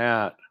where we're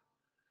at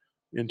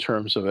in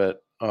terms of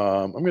it.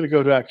 I'm going to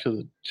go back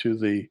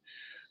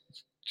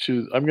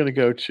I'm going to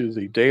go to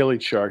the daily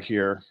chart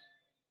here.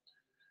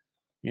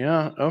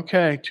 Yeah,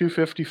 okay,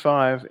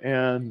 255,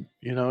 and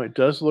it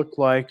does look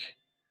like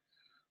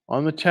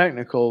on the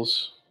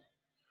technicals.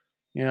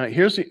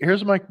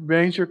 Here's my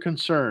major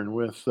concern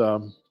with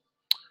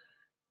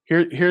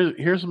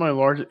here's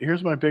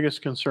my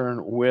biggest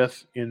concern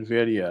with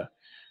Nvidia,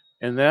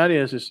 and that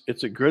is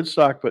it's a good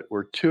stock, but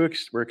we're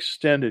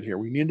extended here.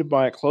 We need to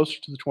buy it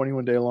closer to the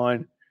 21-day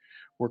line.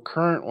 We're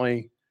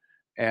currently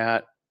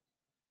at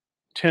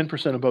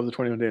 10% above the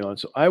 21-day line.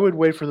 So I would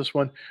wait for this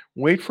one,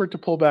 wait for it to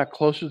pull back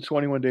closer to the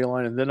 21-day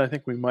line, and then I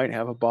think we might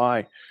have a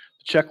buy.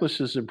 The checklist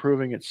is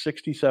improving at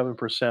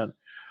 67%.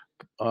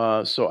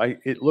 So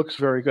it looks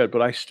very good,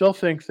 but I still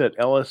think that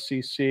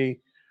LSCC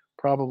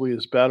probably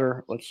is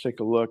better. Let's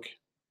take a look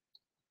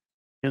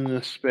in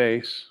this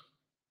space.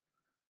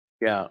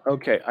 Yeah,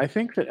 okay. I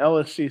think that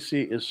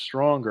LSCC is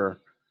stronger.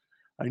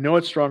 I know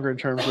it's stronger in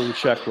terms of the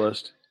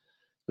checklist.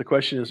 The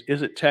question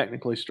is it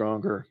technically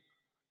stronger?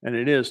 And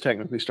it is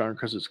technically stronger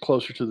because it's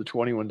closer to the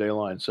 21-day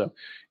line. So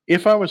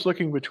if I was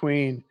looking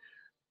between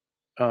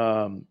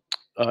um,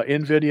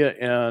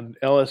 NVIDIA and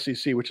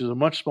LSCC, which is a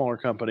much smaller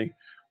company,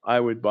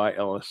 I would buy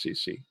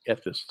LSCC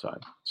at this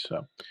time.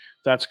 So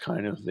that's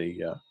kind of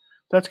the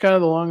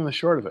long and the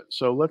short of it.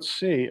 So let's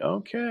see.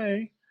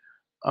 Okay.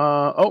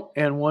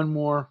 And one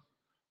more.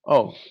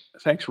 Oh,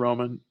 thanks,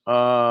 Roman.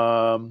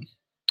 Roman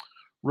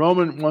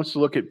wants to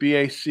look at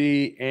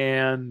BAC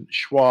and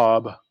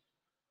Schwab.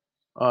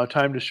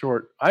 Time to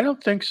short. I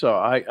don't think so.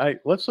 I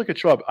let's look at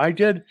Schwab.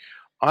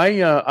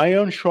 I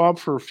owned Schwab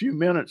for a few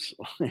minutes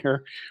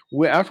here.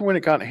 After when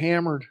it got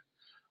hammered,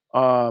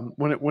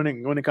 when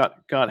it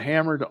got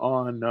hammered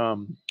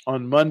on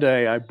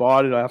Monday, I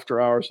bought it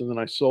after hours and then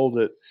I sold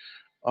it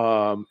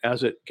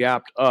as it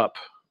gapped up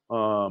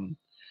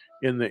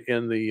in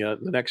the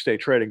next day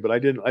trading. But I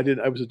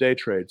was a day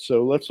trade.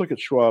 So let's look at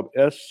Schwab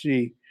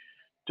SCWB.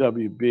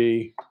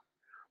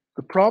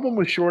 The problem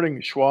with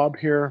shorting Schwab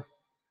here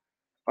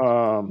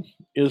um,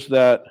 is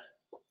that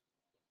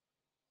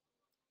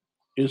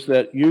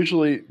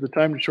usually the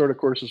time to short, of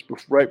course, is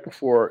right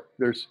before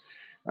there's.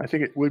 I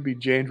think it would be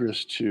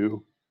dangerous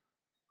to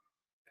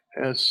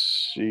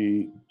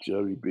SCWB.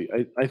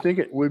 I think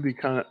it would be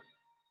kind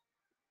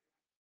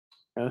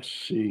of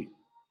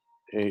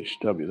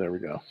SCHW. There we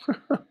go.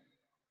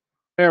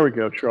 There we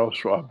go. Charles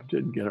Schwab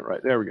didn't get it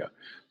right. There we go.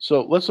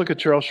 So let's look at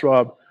Charles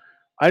Schwab.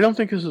 I don't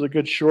think this is a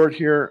good short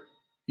here.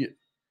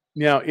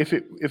 Now, if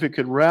it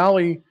could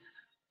rally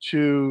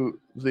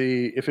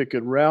if it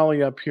could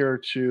rally up here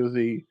to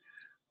the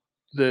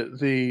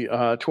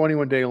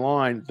 21-day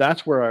line,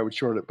 that's where I would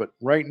short it. But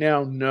right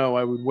now, no,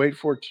 I would wait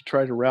for it to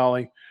try to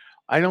rally.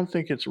 I don't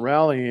think it's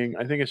rallying.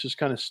 I think it's just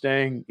kind of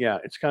staying. Yeah,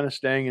 it's kind of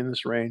staying in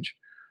this range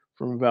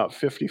from about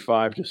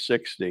 55 to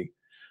 60.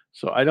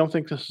 So I don't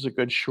think this is a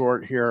good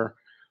short here.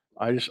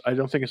 I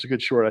don't think it's a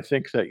good short. I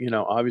think that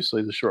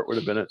obviously the short would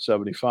have been at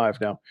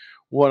 75. Now,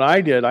 what I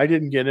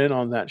didn't get in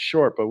on that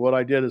short, but what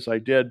I did is I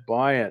did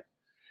buy it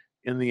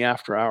in the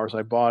after hours.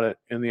 I bought it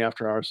in the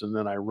after hours and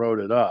then I wrote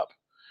it up.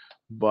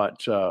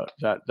 But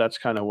that's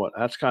kind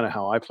of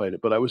how I played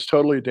it. But I was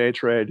totally a day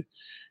trade,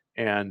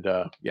 and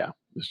yeah,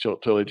 it was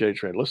totally a day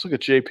trade. Let's look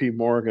at J.P.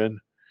 Morgan.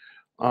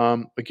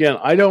 Again,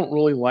 I don't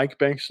really like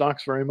bank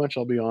stocks very much.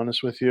 I'll be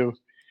honest with you.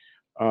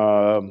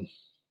 Um,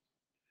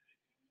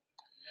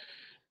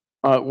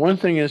 one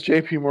thing is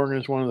J.P.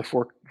 Morgan is one of the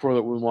four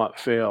that we want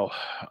fail.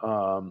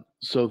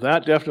 So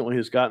that definitely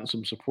has gotten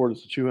some support at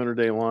the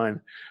 200-day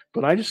line.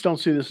 But I just don't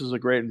see this as a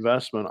great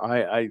investment.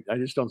 I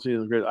just don't see it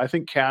as a great. I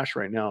think cash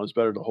right now is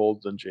better to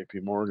hold than J.P.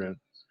 Morgan.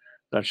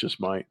 That's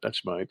my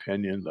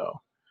opinion,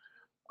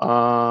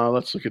 though.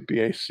 Let's look at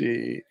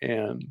BAC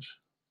and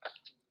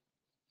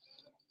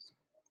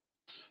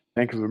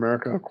Bank of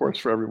America, of course,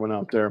 for everyone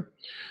out there.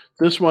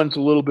 This one's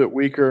a little bit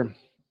weaker.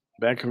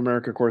 Bank of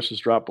America, of course, has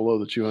dropped below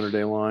the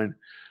 200-day line.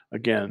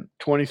 Again,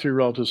 23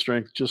 relative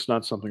strength, just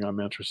not something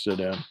I'm interested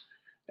in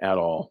at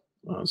all.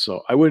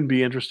 So I wouldn't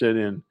be interested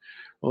in.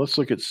 Well, let's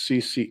look at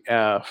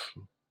CCF.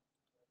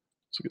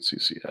 Let's look at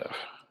CCF.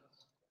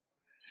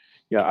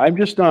 Yeah, I'm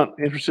just not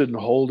interested in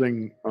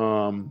holding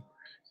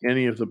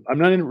any of the. I'm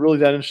not really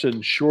that interested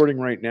in shorting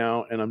right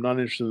now, and I'm not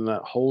interested in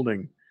that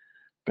holding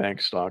bank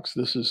stocks.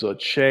 This is a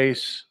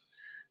Chase.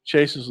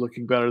 Chase is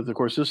looking better. Of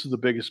course, this is the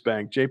biggest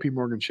bank. J.P.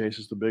 Morgan Chase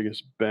is the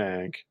biggest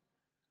bank.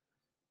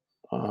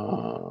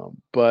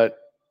 But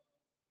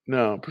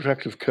no,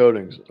 Protective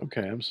Coatings.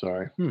 Okay, I'm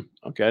sorry.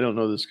 Okay, I don't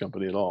know this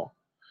company at all.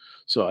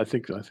 So I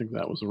think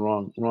that was the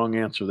wrong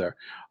answer there.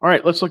 All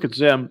right, let's look at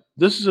Zim.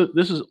 This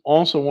is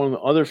also one of the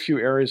other few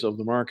areas of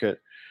the market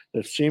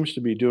that seems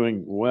to be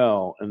doing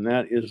well, and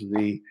that is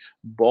the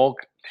bulk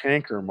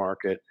tanker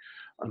market.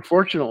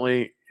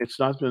 Unfortunately, it's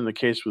not been the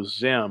case with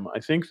Zim. I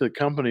think the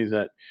company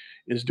that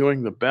is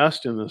doing the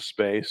best in this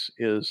space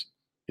is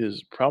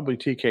probably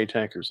TK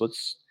Tankers.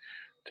 Let's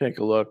take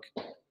a look.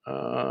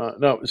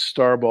 No, it's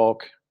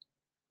Starbulk.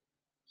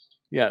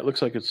 Yeah, it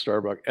looks like it's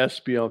Starbuck,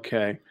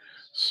 SBLK.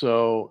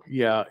 So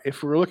yeah,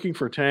 if we're looking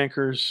for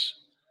tankers,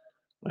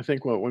 I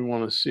think what we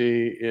want to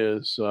see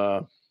is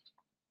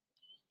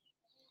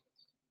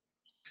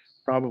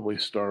Probably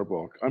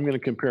Starbulk. I'm going to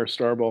compare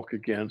Starbulk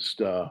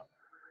against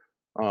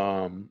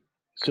um,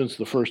 since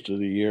the first of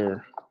the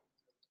year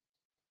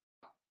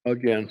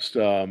against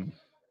Zim.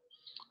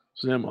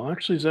 Well,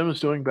 actually, Zim is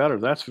doing better.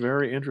 That's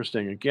very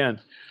interesting. Again,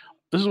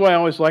 this is why I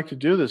always like to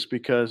do this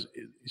because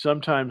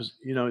sometimes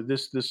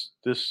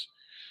this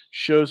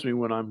shows me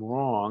when I'm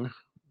wrong,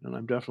 and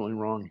I'm definitely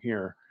wrong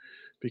here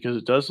because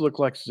it does look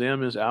like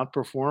Zim is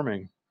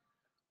outperforming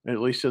at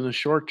least in the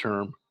short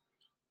term.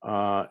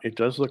 It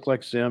does look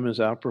like Zim is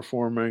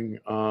outperforming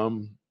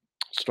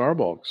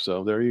Starbulk.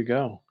 So there you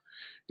go.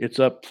 It's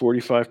up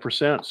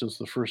 45% since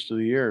the first of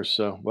the year.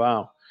 So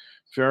wow,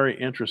 very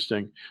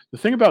interesting. The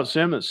thing about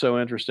Zim that's so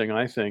interesting,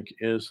 I think,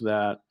 is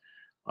that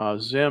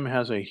Zim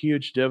has a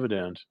huge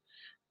dividend,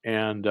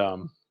 and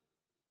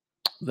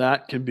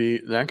that can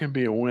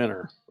be a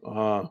winner.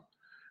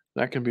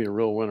 That can be a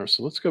real winner.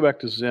 So let's go back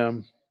to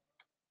Zim.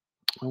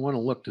 I want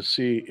to look to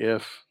see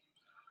if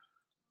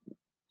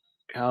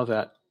how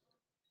that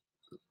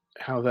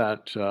how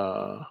that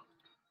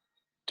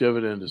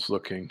dividend is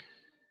looking.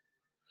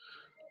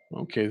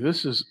 Okay,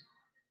 this is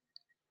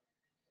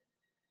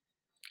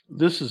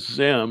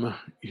Zim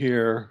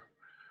here.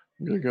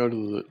 I'm going to go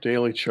to the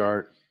daily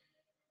chart.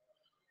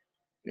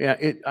 Yeah,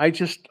 it's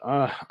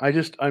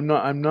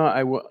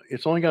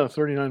only got a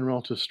 39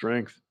 relative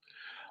strength.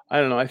 I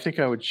don't know. I would think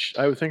I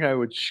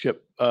would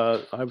skip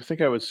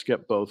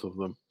both of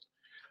them.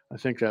 I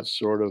think that's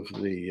sort of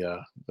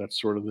the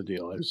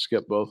deal. I would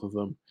skip both of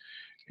them,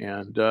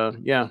 and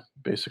yeah,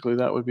 basically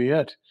that would be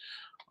it.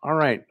 All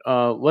right,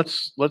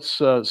 let's look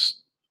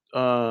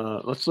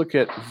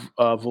at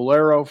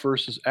Valero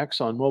versus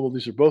Exxon Mobil.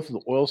 These are both in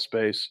the oil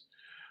space.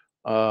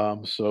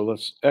 So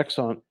let's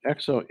XOM,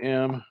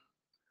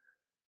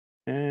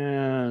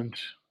 and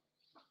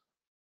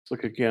let's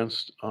look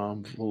against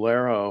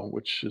Valero,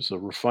 which is a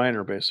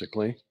refiner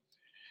basically.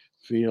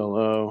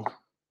 VLO.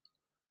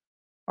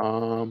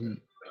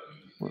 Um,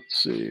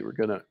 let's see. We're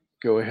gonna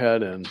go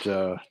ahead and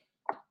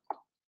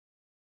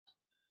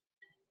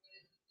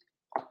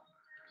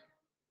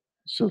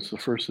since the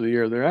first of the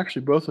year, they're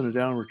actually both in a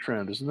downward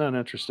trend. Isn't that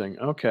interesting?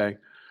 Okay.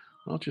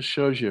 Well, it just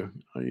shows you,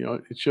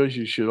 it shows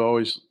you should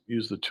always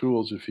use the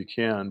tools if you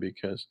can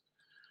because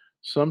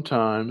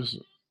sometimes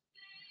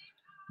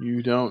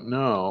you don't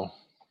know.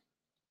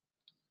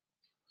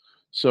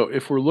 So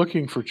if we're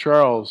looking for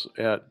Charles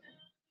at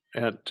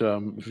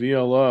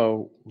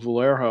VLO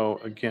Valero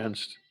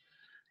against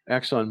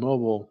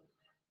ExxonMobil,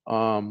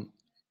 um,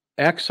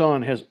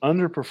 Exxon has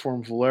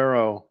underperformed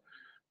Valero,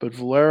 but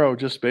Valero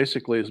just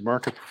basically is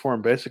market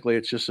performed. Basically,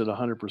 it's just at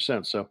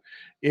 100%. So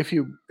if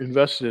you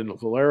invested in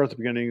Valero at the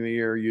beginning of the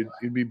year,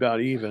 you'd be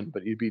about even,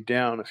 but you'd be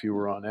down if you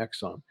were on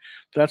Exxon.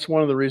 That's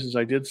one of the reasons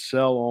I did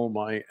sell all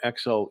my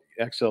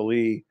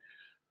XLE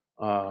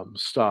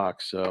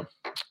stocks. So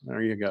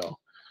there you go.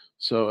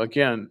 So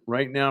again,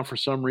 right now, for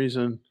some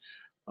reason,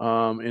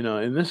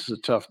 and this is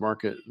a tough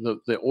market.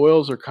 The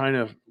oils are kind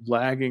of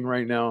lagging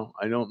right now.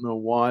 I don't know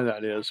why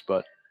that is,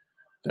 but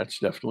that's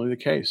definitely the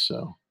case.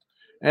 So,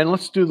 and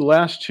let's do the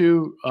last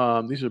two.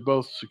 These are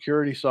both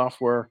security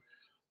software,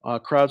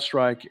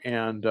 CrowdStrike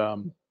and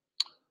Palo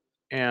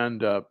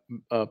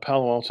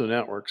Alto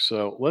Networks.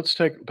 So let's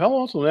take Palo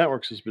Alto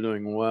Networks has been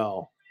doing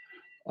well.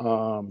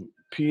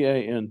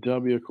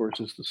 PANW, of course,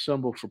 is the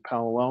symbol for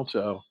Palo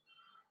Alto.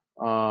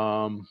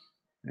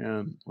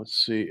 And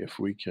let's see if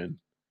we can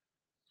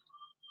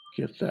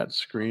get that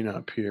screen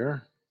up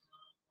here.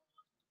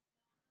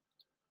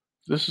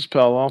 This is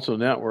Palo Alto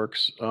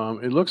Networks.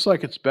 It looks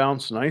like it's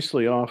bounced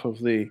nicely off of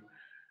the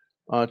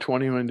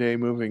 21-day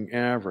moving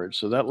average.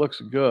 So that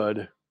looks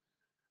good.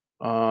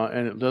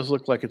 And it does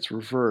look like it's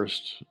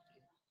reversed,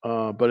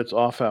 but it's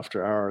off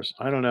after hours.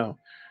 I don't know.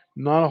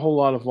 Not a whole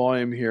lot of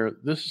volume here.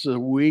 This is a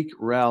weak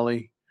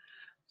rally.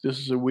 This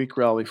is a weak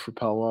rally for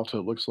Palo Alto,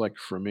 it looks like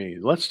for me.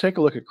 Let's take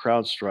a look at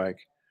CrowdStrike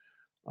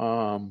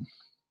um,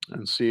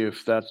 and see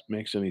if that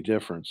makes any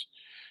difference.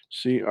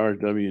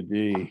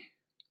 CRWD.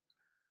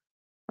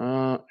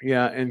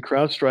 Yeah, and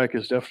CrowdStrike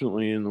is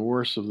definitely in the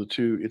worst of the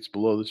two. It's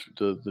below the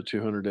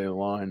 200-day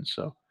line.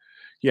 So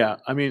yeah,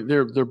 I mean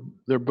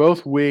they're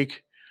both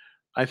weak.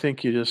 I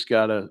think you just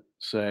gotta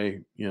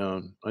say,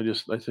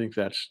 I think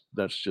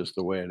that's just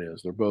the way it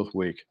is. They're both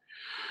weak.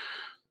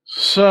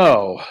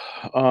 So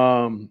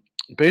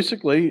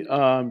basically,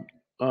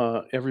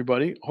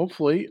 everybody,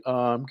 hopefully,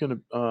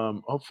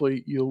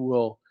 hopefully you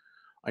will.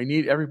 I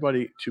need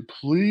everybody to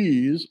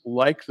please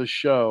like the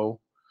show.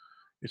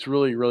 It's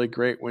really, really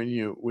great when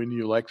you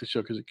like the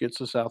show because it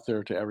gets us out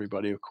there to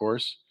everybody, of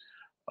course.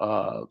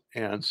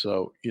 And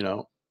so,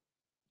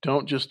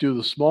 don't just do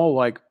the small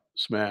like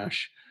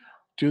smash,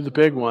 do the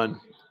big one.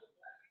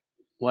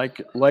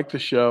 Like the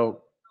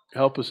show,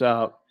 help us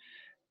out,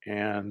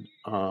 and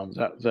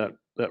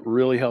that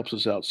really helps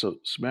us out. So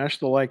smash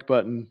the like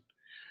button,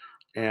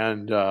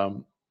 and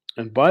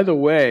by the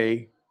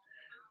way,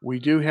 we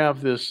do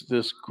have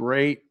this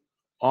great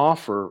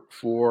offer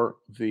for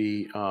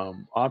the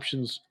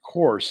options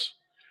course,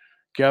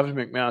 Gavin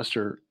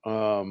McMaster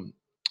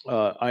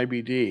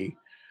IBD.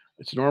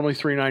 It's normally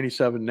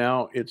 397.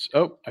 Now it's,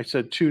 oh, I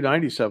said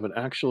 297.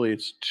 Actually,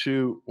 it's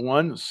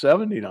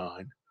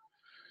 179.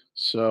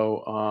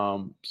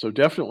 So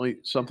definitely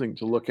something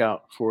to look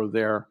out for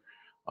there.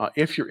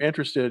 If you're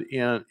interested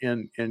in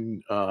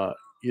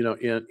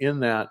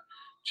that,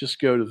 just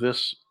go to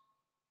this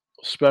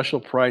special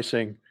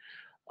pricing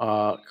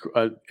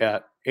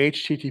at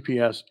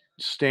https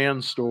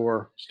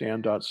stand.store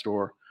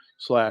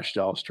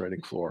 /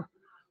 Trading Floor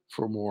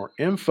for more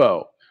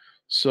info.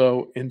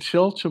 So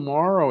until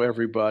tomorrow,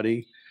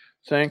 everybody,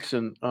 thanks,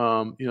 and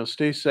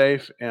stay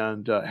safe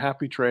and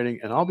happy trading.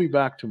 And I'll be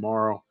back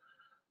tomorrow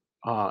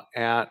uh,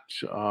 at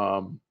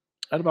um,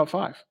 at about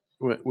 5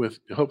 with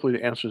hopefully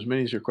to answer as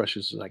many of your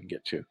questions as I can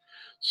get to.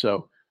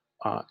 So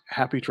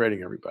happy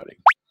trading, everybody.